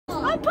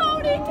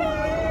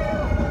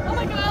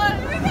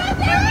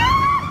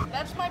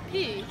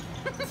P.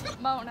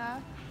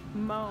 Mona.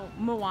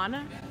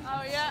 Moana?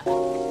 Oh yeah.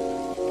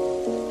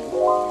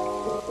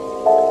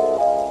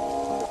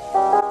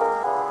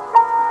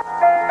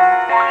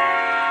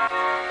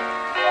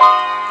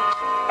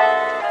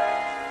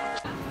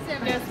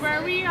 Guess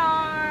where we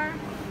are?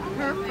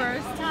 Her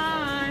first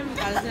time.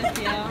 How does it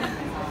feel?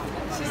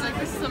 She's like,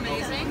 this is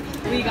amazing.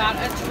 We got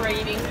a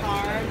trading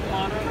card,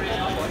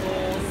 monorail,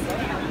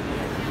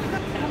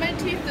 How many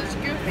teeth does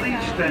Goofy Please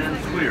have?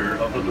 stand clear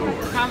of the door.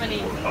 how many?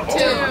 2.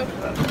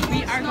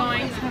 We are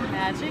going to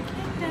Magic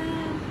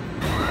Kingdom.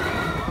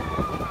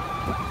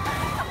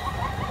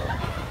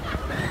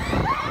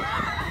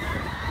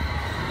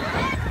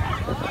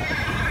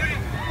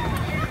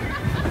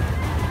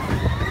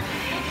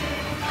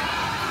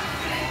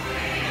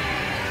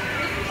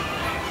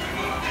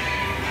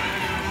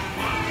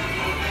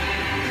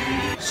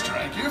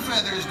 Strike your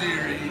feathers,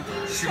 dearie.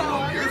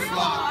 Show 'em your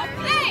flock.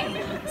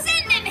 Hey,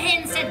 send them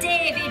hints to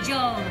Davy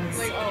Jones.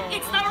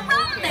 It's the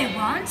rum they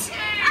want.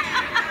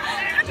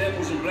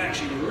 Devils and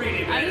blacks, you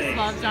really I just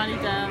love Johnny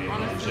Depp,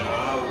 honestly.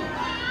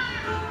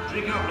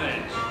 Drink up,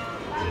 lads.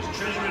 There's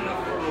treasure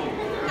enough for all.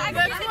 And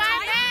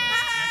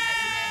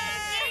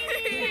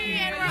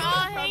we're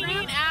all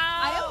hanging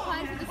out. I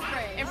applied for the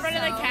spray. In front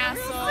of the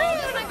castle.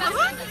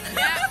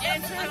 Yeah,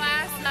 it's her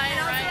last night,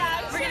 right?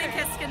 We're gonna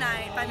kiss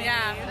goodnight by the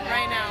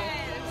right now.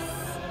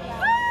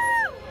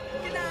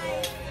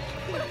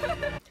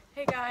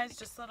 Hey guys,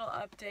 just a little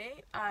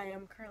update. I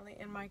am currently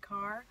in my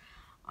car.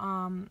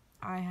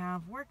 I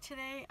have work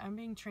today. I'm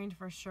being trained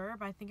for sure,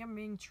 but I think I'm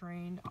being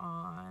trained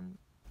on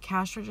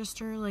cash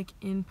register, like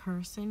in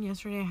person.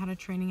 Yesterday I had a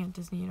training at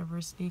Disney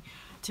University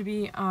to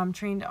be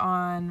trained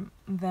on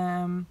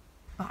them.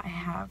 But I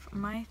have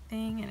my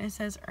thing and it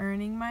says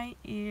earning my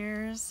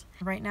ears.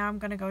 Right now I'm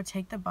gonna go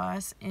take the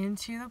bus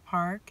into the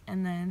park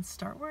and then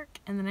start work,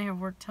 and then I have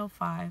work till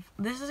 5.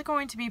 This is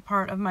going to be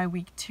part of my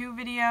week 2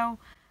 video.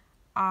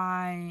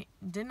 I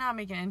did not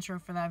make an intro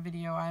for that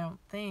video, I don't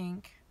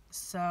think.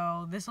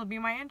 So this will be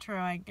my intro,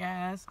 I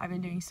guess. I've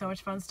been doing so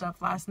much fun stuff.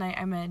 Last night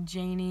I met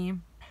Janie,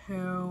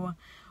 who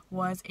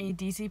was a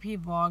DCP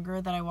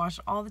vlogger that I watched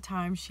all the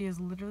time. She is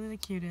literally the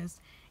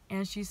cutest.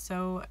 And she's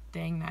so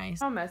dang nice.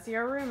 How messy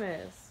our room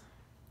is.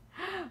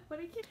 What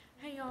a cute.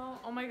 Hey y'all,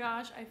 oh my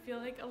gosh, I feel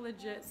like a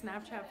legit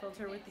Snapchat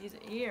filter with these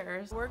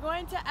ears. We're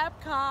going to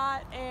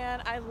Epcot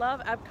and I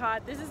love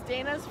Epcot. This is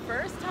Dana's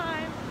first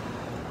time.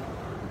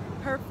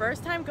 Her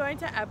first time going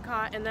to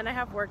Epcot, and then I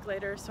have work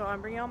later, so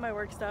I'm bringing all my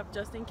work stuff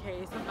just in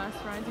case. The bus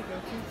ride to go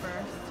to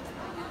first.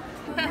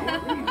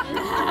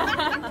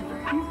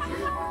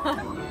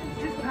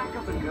 Just pack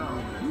up and go.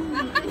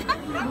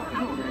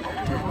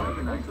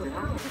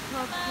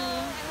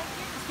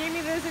 Just gave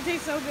me this, it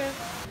tastes so good.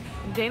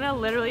 Dana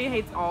literally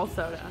hates all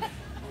soda.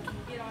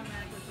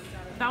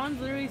 That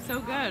one's literally so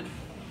good.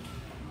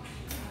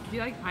 Do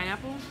you like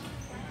pineapple?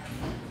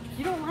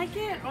 You don't like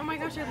it? Oh my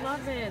gosh, I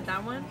love it.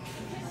 That one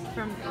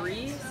from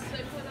Greece.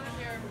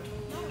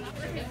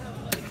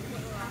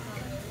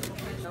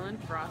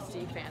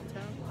 Frosty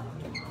Fanta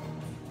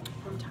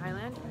from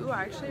Thailand. Ooh,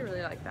 I actually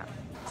really like that.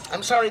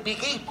 I'm sorry,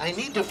 Beaky. I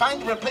need to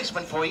find a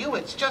replacement for you.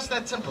 It's just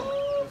that simple.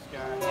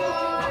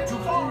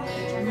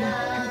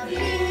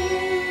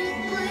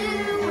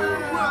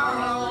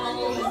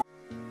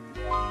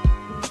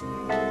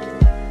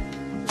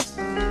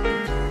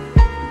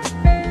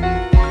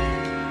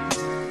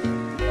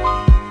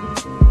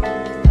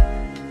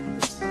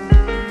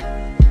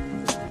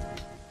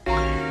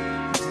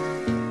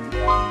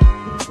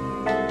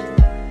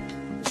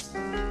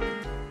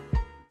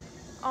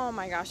 Oh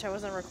my gosh, I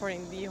wasn't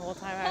recording the whole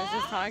time, I was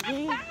just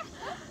talking.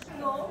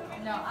 No,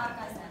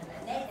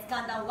 let's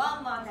count down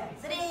one more time.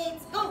 So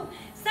let's go.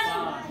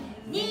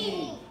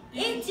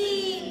 3,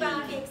 2,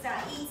 1. Perfect. So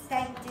it's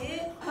time to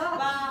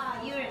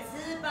wow, you're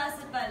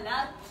super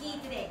lucky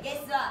today.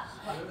 Guess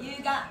what? You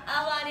got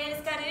our nail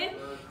scarf.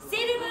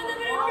 Silver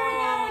double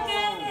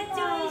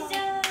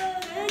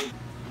congratulations.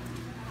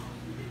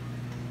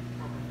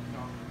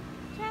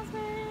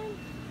 Jasmine!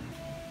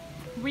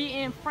 We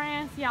in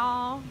France,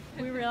 y'all.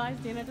 We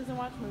realized Dana doesn't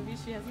watch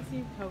movies. She hasn't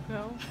seen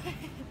Coco.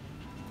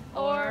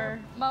 Or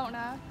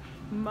Mona.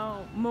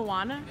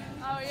 Moana?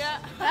 Oh yeah.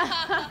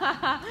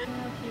 How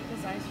cute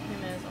this ice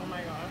cream is. Oh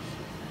my gosh.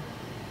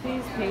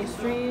 These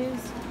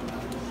pastries.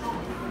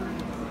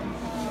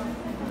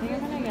 I think I'm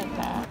gonna get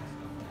that.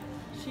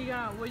 She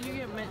got, what did you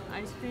get? Mint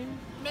ice cream?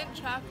 Mint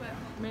chocolate.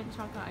 Mint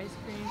chocolate ice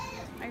cream.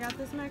 I got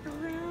this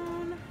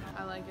macaroon.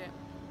 I like it.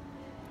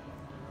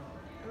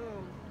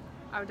 Ooh.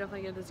 I would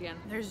definitely get this again.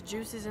 There's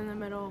juices in the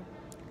middle.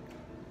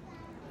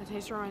 The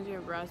taste reminds me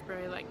of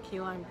raspberry, like key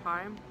lime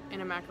pie,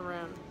 and a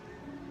macaroon.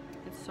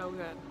 It's so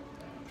good.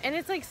 And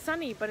it's like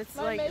sunny, but it's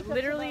like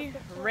literally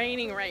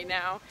raining right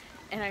now.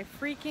 And I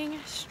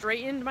freaking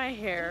straightened my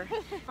hair.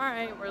 All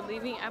right, we're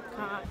leaving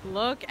Epcot.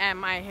 Look at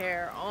my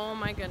hair. Oh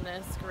my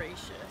goodness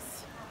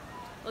gracious.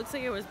 Looks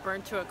like it was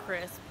burnt to a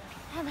crisp.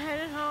 I'm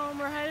headed home.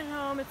 We're headed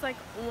home. It's like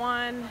 1.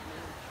 I'm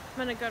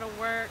gonna go to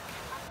work.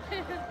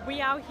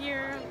 We out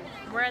here.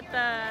 We're at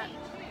the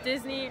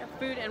Disney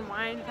Food and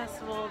Wine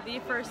Festival, the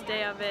first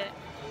day of it.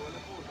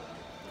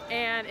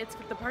 And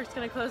the park's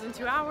gonna close in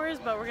 2 hours,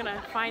 but we're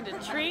gonna find a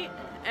treat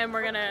and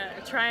we're gonna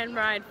try and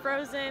ride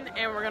Frozen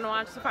and we're gonna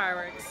watch the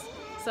fireworks.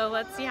 So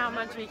let's see how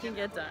much we can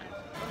get done.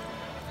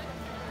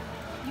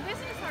 You guys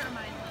need to start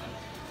reminding me.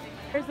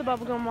 Here's the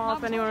bubblegum wall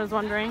if anyone was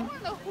wondering. I want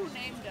to know who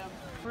named them.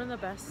 One of the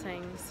best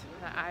things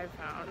that I've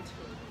found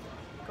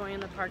going in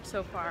the park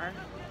so far,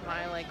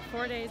 my like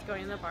 4 days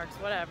going in the parks,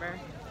 whatever.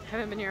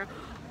 Haven't been here.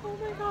 Oh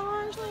my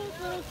gosh,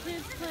 like little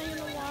kids playing in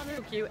the water.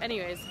 So cute.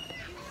 Anyways,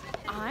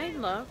 I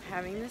love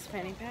having this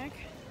fanny pack.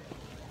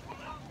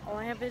 All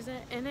I have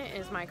in it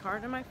is my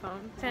card and my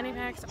phone. Fanny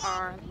packs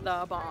are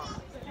the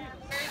bomb.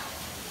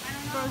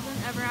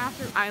 Frozen Ever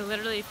After. I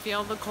literally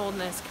feel the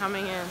coldness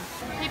coming in.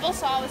 People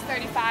saw it was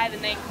 35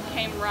 and they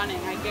came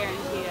running, I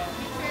guarantee it.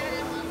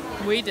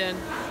 We did.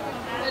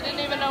 They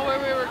didn't even know where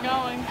we were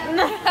going.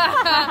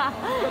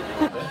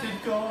 Let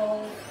it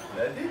go,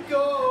 let it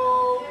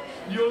go.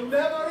 You'll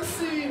never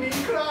see me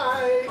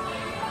cry.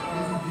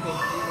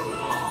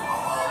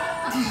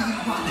 Do you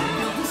want to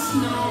build a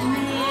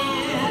snowman?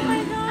 Oh my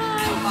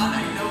God. Come on, I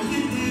know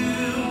you do.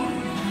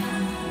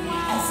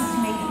 This is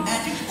made a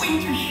magic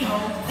winter show.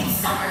 Like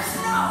summer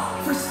snow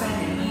for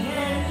spending me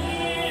and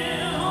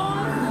you.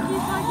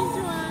 He's talking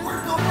to us.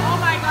 Oh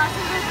my gosh,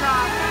 it's a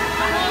drop.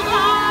 Hold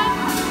on.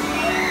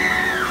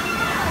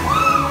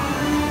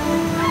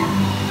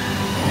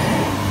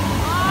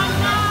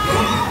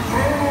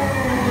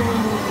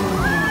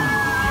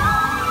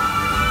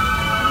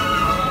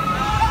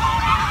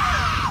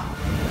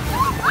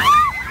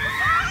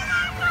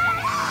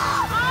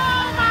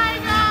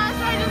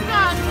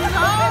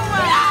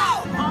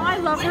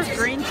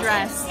 Green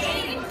dress.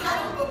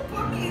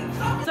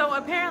 So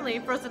apparently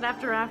Frozen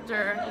After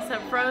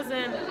except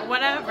Frozen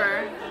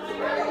whatever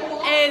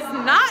is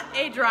not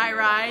a dry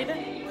ride.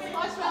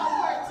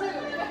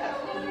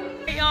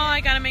 Hey y'all, I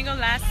got a mango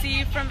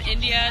lassi from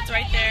India. It's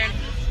right there.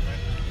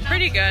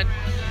 Pretty good.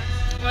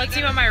 Well, let's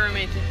see what my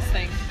roommate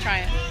thinks. Try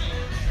it.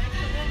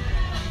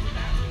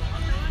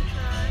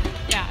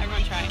 Yeah,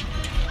 everyone try it.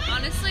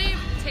 Honestly, it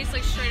tastes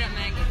like straight up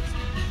mango.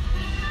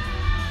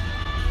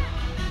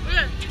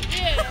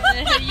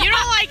 You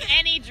don't like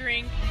any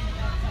drink.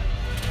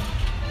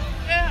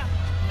 Yeah,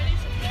 I need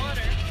some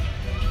water.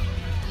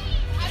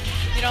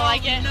 You don't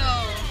like it? No.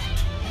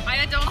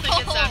 I don't think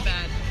it's that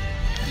bad.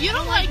 You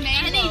don't like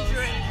any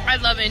drink. I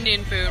love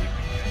Indian food.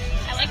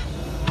 I like.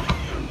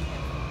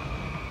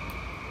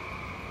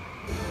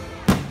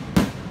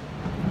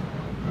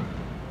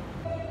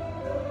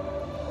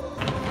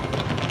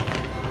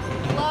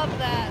 Love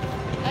that.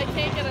 I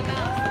can't get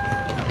enough.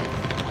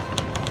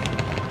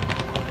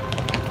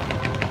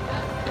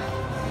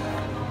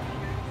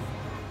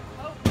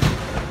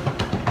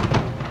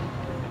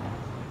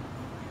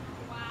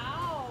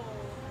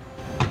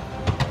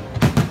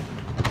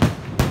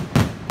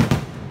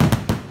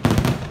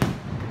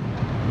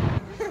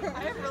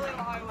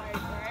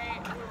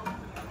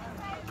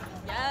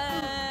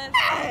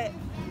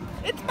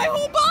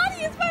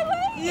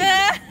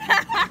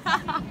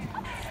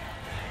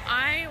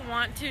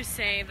 To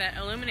say that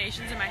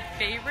Illuminations are my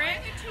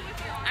favorite.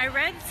 I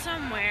read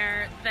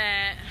somewhere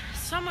that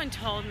someone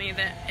told me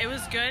that it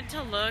was good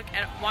to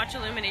watch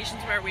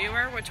Illuminations where we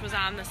were, which was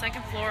on the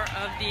second floor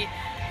of the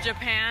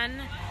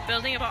Japan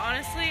building, but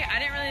honestly I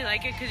didn't really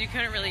like it because you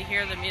couldn't really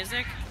hear the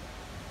music.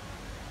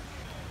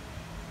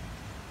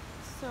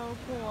 So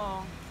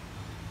cool.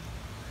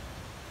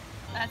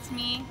 That's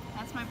me,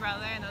 that's my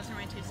brother, and those are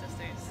my two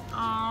sisters.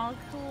 Oh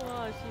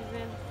cool, she's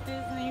in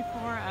Disney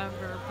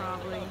forever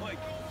probably.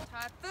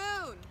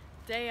 Typhoon!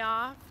 Day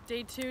off,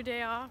 day 2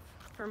 day off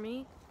for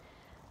me.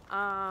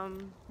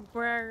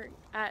 We're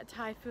at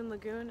Typhoon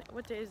Lagoon.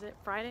 What day is it?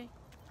 Friday?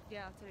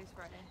 Yeah, today's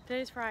Friday.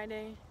 Today's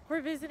Friday.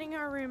 We're visiting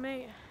our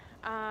roommate,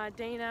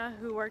 Dana,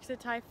 who works at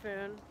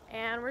Typhoon,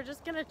 and we're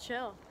just gonna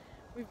chill.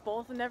 We've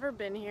both never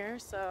been here,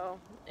 so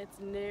it's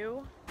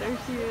new. There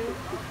she is.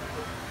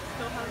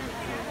 Still having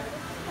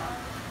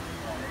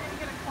We're gonna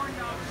get a corn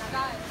dog.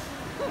 Guys.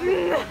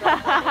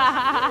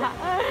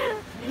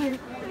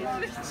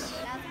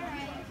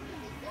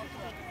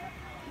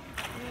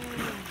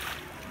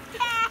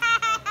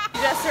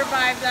 Just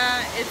survived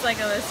that. It's like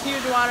this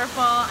huge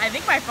waterfall. I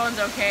think my phone's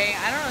okay.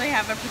 I don't really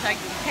have a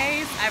protective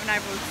case. I have an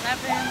iPhone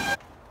 7.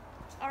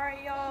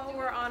 Alright y'all,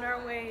 we're on our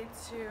way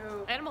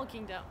to Animal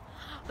Kingdom.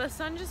 The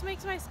sun just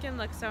makes my skin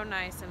look so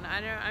nice, and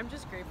I'm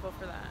just grateful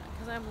for that.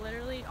 Because I'm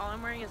literally, all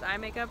I'm wearing is eye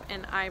makeup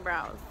and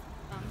eyebrows.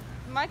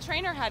 My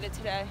trainer had it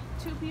today.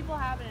 2 people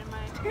have it in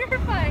my...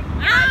 Terrifying.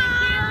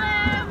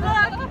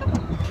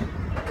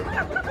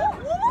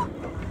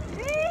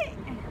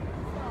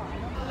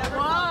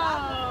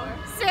 Whoa!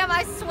 Sam,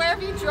 I swear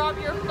if you drop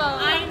your phone.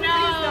 I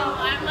know.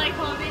 I'm like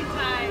holding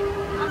tight.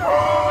 Oh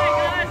my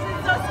gosh,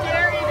 it's so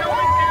scary. Don't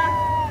look down.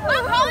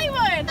 Look,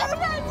 Hollywood!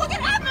 Look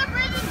at that, the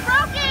bridge is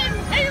broken!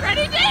 Are you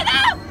ready,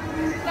 Dana?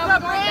 The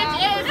bridge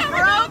is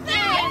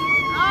broken!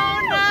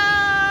 Oh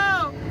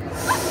no!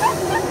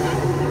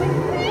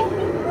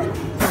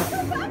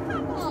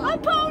 A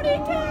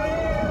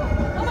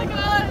ponytail! Oh my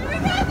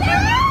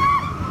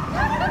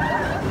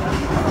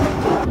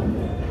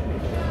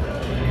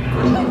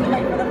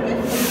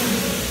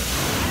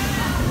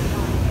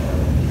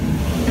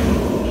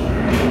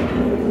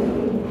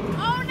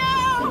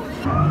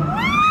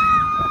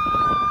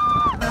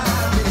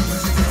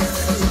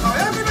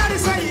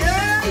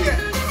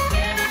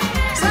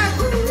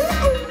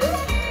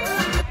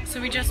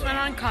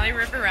Holly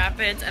River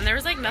Rapids, and there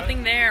was like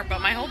nothing there,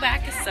 but my whole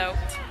back is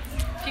soaked.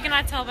 If you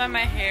cannot tell by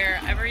my hair,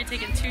 I've already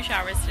taken 2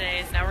 showers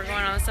today, so now we're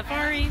going on a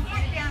safari.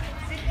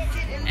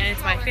 And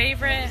it's my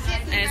favorite,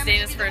 and it's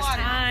Dana's first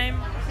time.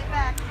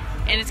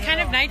 And it's kind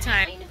of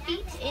nighttime. 9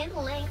 feet in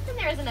length, and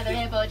there's another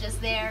hippo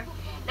just there.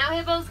 Now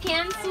hippos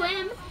can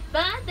swim,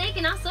 but they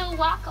can also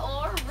walk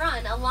or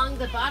run along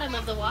the bottom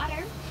of the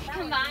water.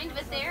 Combined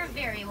with their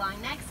very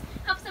long necks,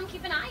 helps them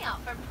keep an eye out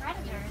for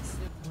predators.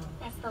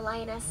 That's the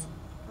lioness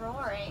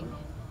roaring.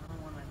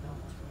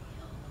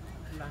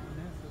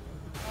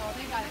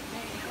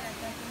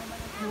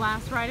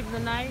 Last ride of the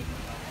night.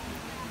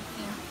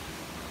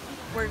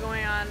 We're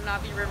going on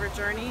Navi River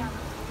Journey.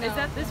 Is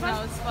that this one?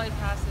 No, it's Flight of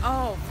Passage.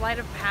 Oh, Flight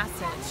of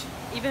Passage.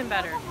 Even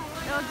better.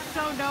 It looks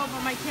so dope,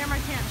 but my camera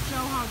can't show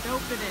how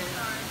dope it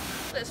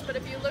is. This, but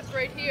if you look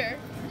right here,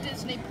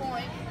 Disney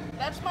Point,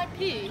 that's my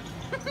pee.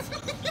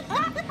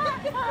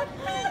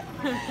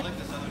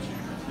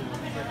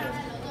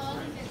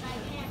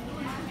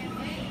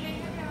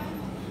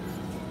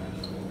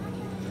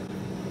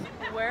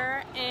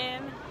 We're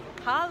in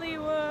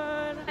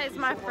Hollywood. It's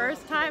my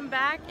first time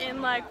back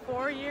in like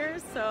 4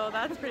 years, so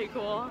that's pretty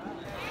cool.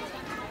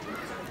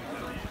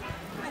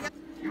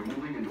 You're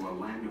moving into a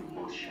land of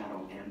both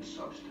shadow and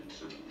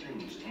substance, of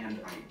things and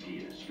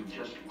ideas. You've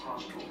just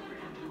crossed over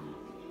into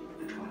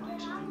the twilight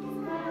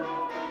zone.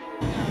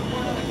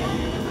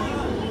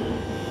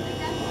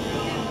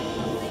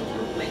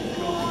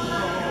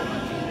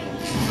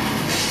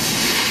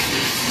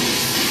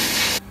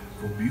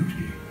 For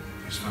beauty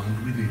is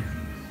found within.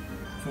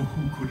 For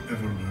who could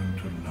ever learn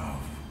to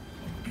love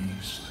a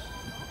beast?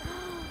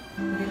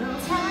 Little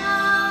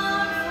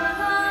town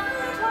for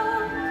people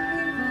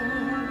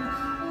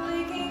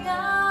waking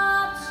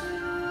up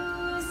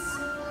to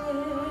say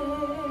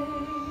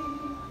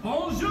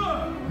Bonjour!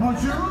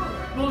 Bonjour!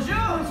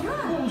 Bonjour!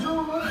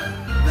 Bonjour!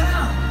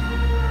 Belle!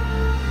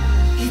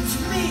 It's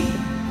me!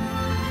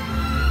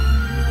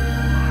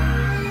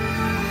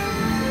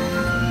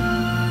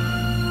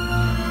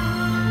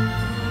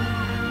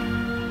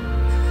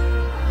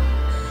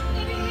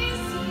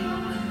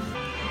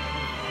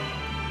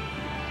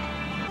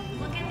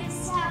 Look at this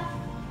stuff.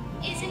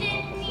 Isn't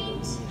it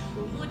neat?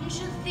 Wouldn't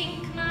you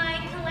think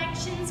my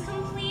collection's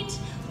complete?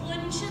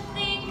 Wouldn't you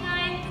think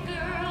I'm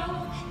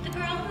the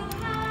girl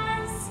who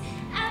has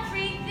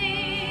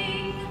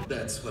everything?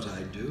 That's what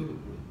I do.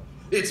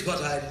 It's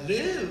what I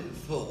live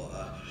for.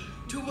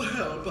 To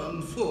help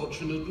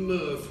unfortunate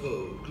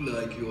merfolk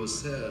like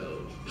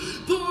yourself.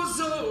 Poor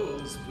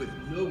souls with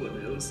no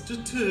one else to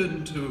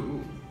turn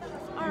to.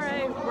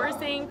 Alright, we're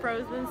singing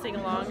Frozen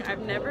sing-along.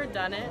 I've never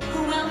done it.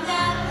 well,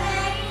 that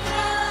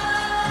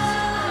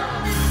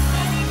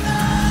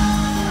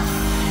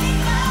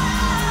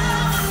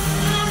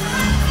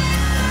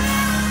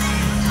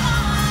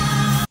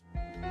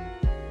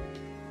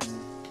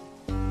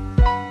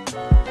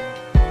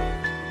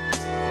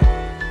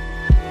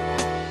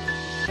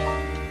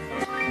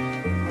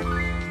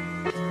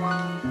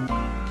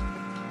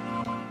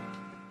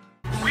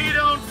We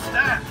don't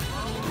stop.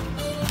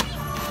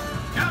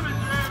 Coming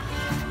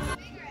through.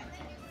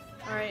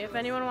 Alright, if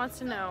anyone wants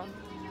to know,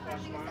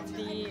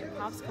 the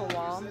popsicle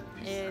wall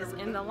is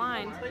in the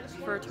line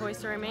for Toy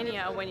Story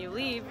Mania when you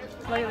leave.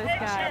 Look at this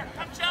guy.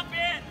 Come jump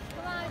in!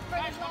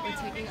 We're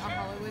taking a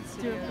Hollywood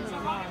studio.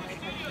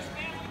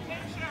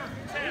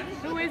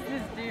 Who is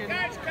this dude?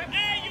 Guys, come.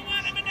 Hey, you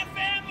want him in the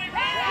family,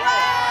 right?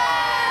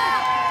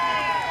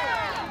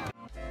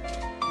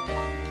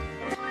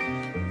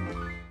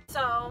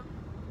 So,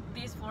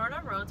 these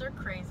Florida roads are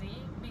crazy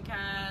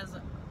because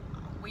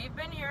we've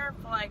been here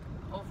for like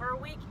over a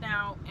week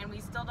now and we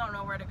still don't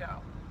know where to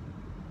go.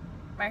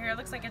 My hair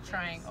looks like a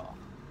triangle.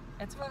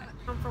 It's fine.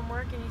 Come from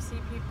work and you see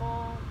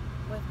people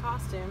with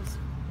costumes.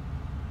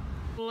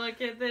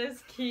 Look at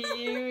this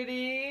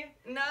cutie.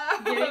 No.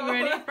 Getting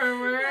ready for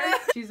work.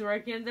 She's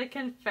working at the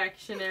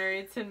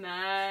confectionery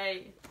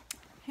tonight.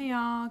 Hey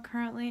y'all,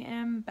 currently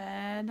in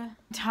bed.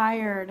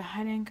 Tired.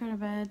 I didn't go to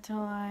bed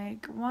till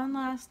like 1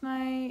 last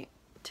night.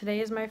 Today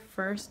is my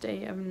first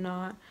day of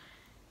not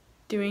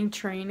doing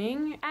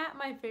training at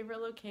my favorite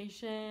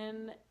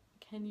location.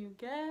 Can you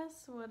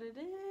guess what it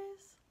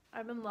is?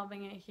 I've been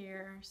loving it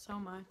here so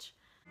much.